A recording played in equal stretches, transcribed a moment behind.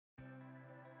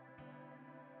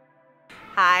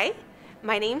Hi,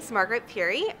 my name's Margaret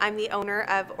Fury. I'm the owner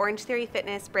of Orangetheory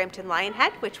Fitness Brampton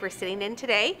Lionhead, which we're sitting in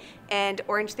today, and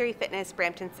Orangetheory Fitness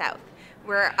Brampton South.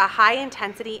 We're a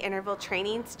high-intensity interval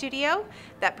training studio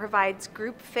that provides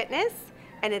group fitness,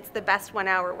 and it's the best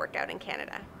 1-hour workout in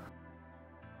Canada.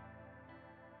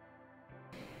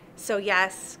 So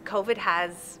yes, COVID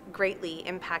has greatly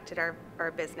impacted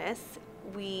our business.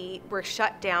 We were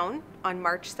shut down on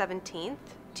March 17th,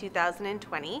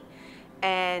 2020,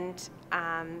 and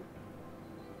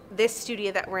this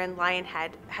studio that we're in,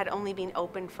 Lionhead, had only been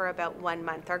open for about 1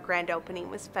 month. Our grand opening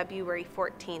was February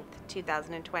 14th,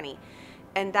 2020.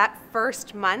 And that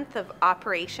first month of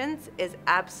operations is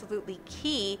absolutely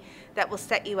key that will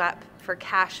set you up for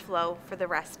cash flow for the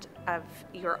rest of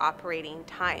your operating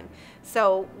time.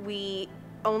 So we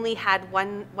only had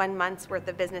one month's worth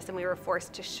of business, and we were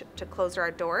forced to close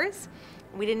our doors.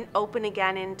 We didn't open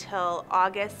again until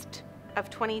August of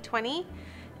 2020,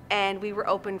 and we were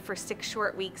open for 6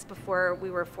 short weeks before we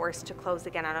were forced to close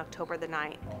again on October the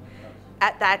 9th.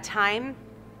 At that time,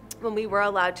 when we were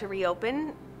allowed to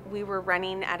reopen, we were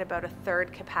running at about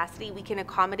 1/3 capacity. We can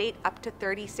accommodate up to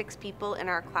 36 people in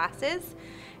our classes,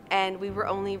 and we were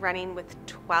only running with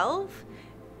 12.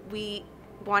 We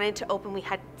wanted to open, we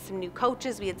had some new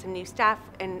coaches, we had some new staff,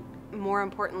 and more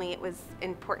importantly, it was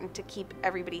important to keep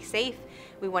everybody safe.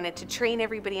 We wanted to train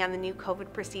everybody on the new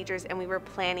COVID procedures, and we were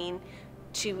planning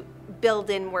to build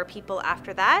in more people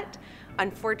after that.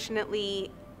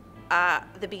 Unfortunately,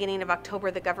 the beginning of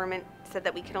October, the government said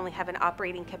that we could only have an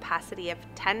operating capacity of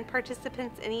 10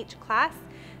 participants in each class.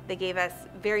 They gave us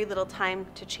very little time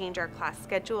to change our class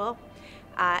schedule,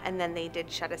 and then they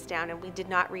did shut us down, and we did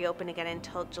not reopen again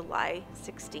until July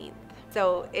 16th.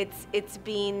 So it's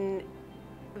been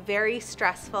very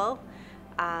stressful.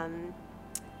 You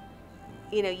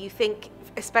know, you think,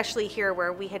 especially here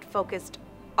where we had focused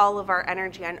all of our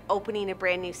energy on opening a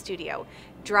brand new studio,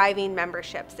 driving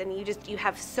memberships, and you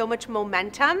have so much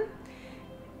momentum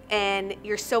and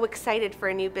you're so excited for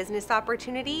a new business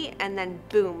opportunity, and then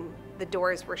boom, the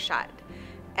doors were shut.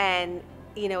 And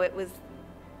you know, it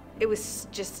was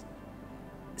just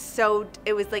so,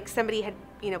 it was like somebody had,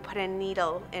 you know, put a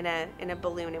needle in a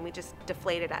balloon, and we just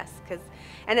deflated us.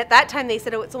 And at that time they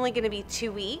said, oh, it's only going to be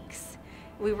 2 weeks.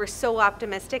 We were so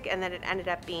optimistic, and then it ended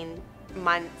up being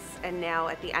months, and now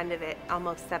at the end of it,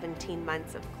 almost 17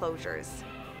 months of closures.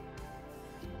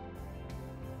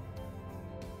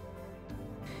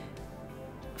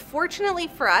 Fortunately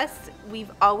for us,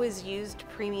 we've always used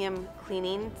premium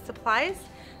cleaning supplies,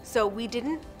 so we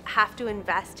didn't have to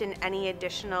invest in any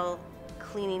additional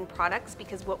cleaning products,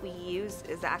 because what we use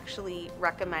is actually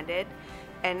recommended,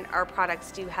 and our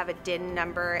products do have a DIN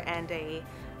number and a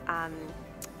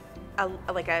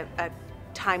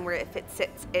time where if it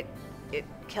sits, it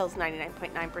kills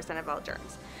 99.9% of all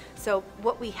germs. So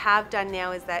what we have done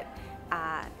now is that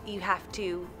you have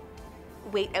to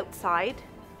wait outside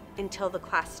until the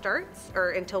class starts,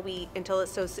 or until a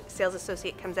sales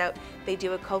associate comes out. They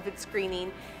do a COVID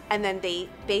screening, and then they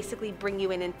basically bring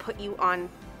you in and put you on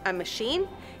a machine.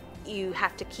 You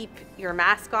have to keep your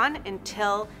mask on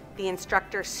until the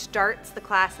instructor starts the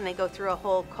class, and they go through a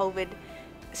whole COVID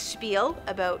spiel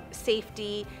about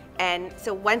safety. And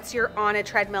so once you're on a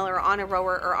treadmill or on a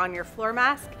rower or on your floor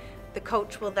mask, the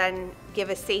coach will then give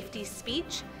a safety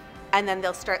speech, and then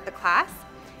they'll start the class.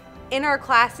 In our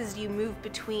classes, you move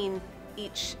between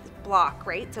each block,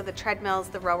 right? So the treadmills,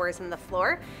 the rowers, and the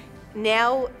floor.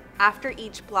 Now, after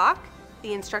each block,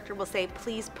 the instructor will say,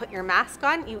 please put your mask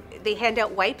on. They hand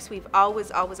out wipes. We've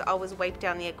always wiped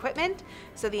down the equipment.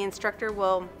 So the instructor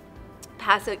will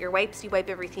pass out your wipes, you wipe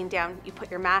everything down, you put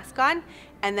your mask on,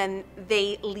 and then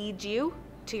they lead you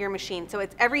to your machine. So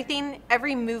it's everything,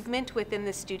 every movement within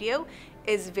the studio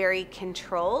is very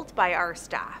controlled by our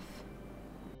staff.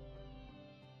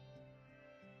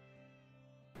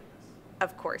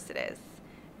 Of course it is.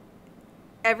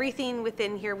 Everything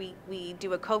within here, we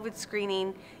do a COVID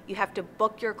screening. You have to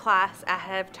book your class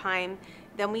ahead of time.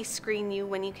 Then we screen you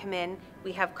when you come in.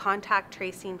 We have contact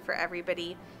tracing for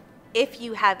everybody. If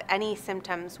you have any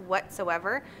symptoms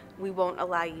whatsoever, we won't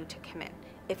allow you to come in.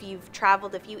 If you've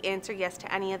traveled, if you answer yes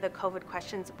to any of the COVID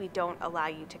questions, we don't allow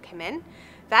you to come in.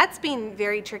 That's been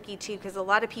very tricky too, because a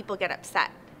lot of people get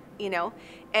upset, you know,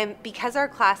 and because our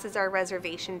classes are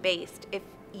reservation based, if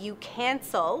you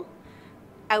cancel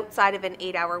outside of an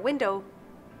 8-hour window,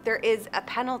 there is a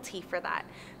penalty for that.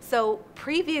 So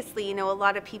previously, you know, a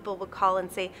lot of people would call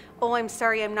and say, oh, I'm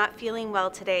sorry, I'm not feeling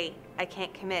well today, I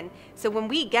can't come in. So when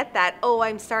we get that, oh,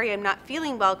 I'm sorry, I'm not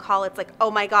feeling well call, it's like, oh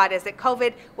my God, is it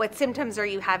COVID? What symptoms are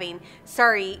you having?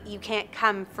 Sorry, you can't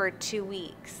come for 2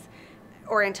 weeks.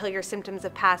 or until your symptoms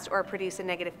have passed or produce a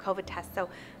negative COVID test. So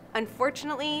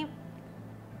unfortunately,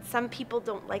 some people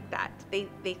don't like that. They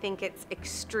think it's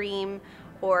extreme,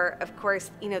 or of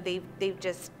course, you know, they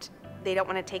don't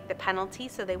want to take the penalty,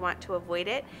 so they want to avoid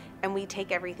it. And we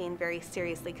take everything very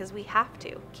seriously because we have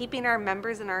to. Keeping our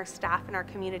members and our staff and our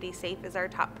community safe is our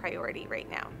top priority right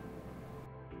now.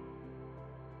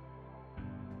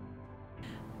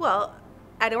 Well,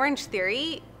 at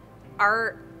Orangetheory,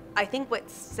 I think what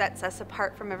sets us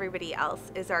apart from everybody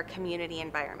else is our community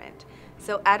environment.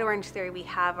 So at Orangetheory, we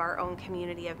have our own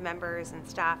community of members and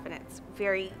staff, and it's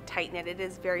very tight-knit. It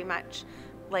is very much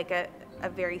like a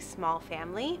very small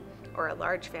family, or a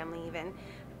large family even.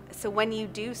 So when you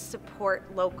do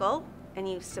support local and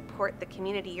you support the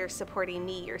community, you're supporting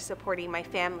me, you're supporting my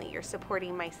family, you're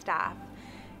supporting my staff.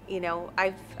 You know,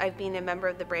 I've been a member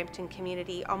of the Brampton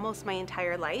community almost my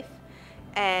entire life,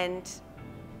 and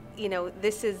you know,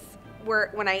 this is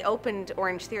where, when I opened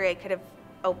Orangetheory, I could have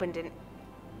opened in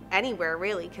anywhere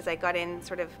really, because I got in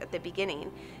sort of at the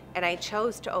beginning, and I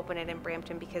chose to open it in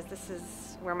Brampton because this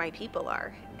is where my people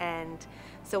are. And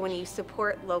so when you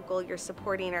support local, you're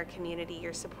supporting our community,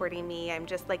 you're supporting me. I'm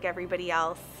just like everybody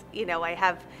else. You know, I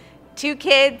have 2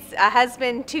 kids, a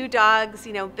husband, 2 dogs,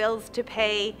 you know, bills to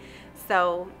pay.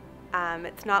 So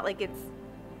it's not like it's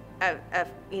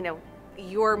you know,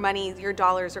 your money, your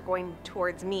dollars are going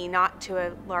towards me, not to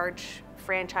a large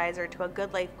franchise or to a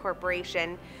Good Life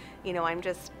corporation. You know, I'm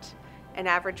just an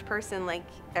average person like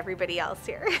everybody else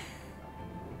here.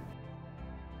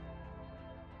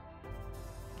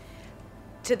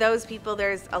 To those people,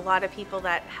 there's a lot of people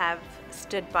that have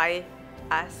stood by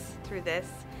us through this.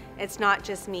 It's not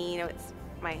just me, you know, it's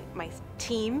my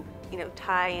team, you know,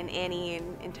 Ty and Annie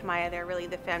and Tamaya, they're really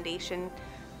the foundation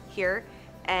here.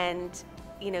 And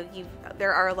you know,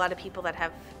 there are a lot of people that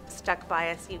have stuck by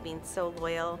us. You've been so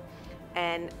loyal.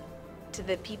 And to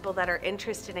the people that are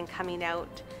interested in coming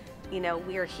out, you know,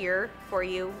 we're here for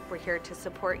you. We're here to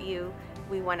support you.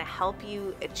 We want to help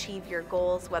you achieve your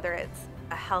goals, whether it's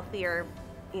a healthier,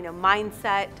 you know,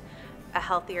 mindset, a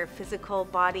healthier physical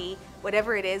body,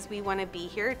 whatever it is, we want to be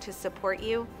here to support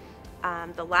you.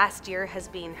 The last year has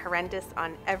been horrendous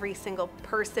on every single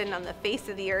person on the face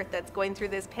of the earth that's going through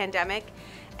this pandemic.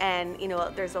 And you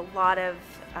know, there's a lot of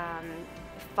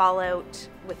fallout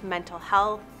with mental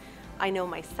health. I know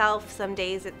myself, some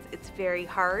days it's very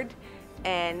hard,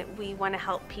 and we want to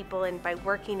help people, and by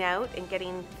working out and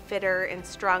getting fitter and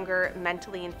stronger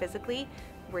mentally and physically,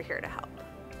 we're here to help.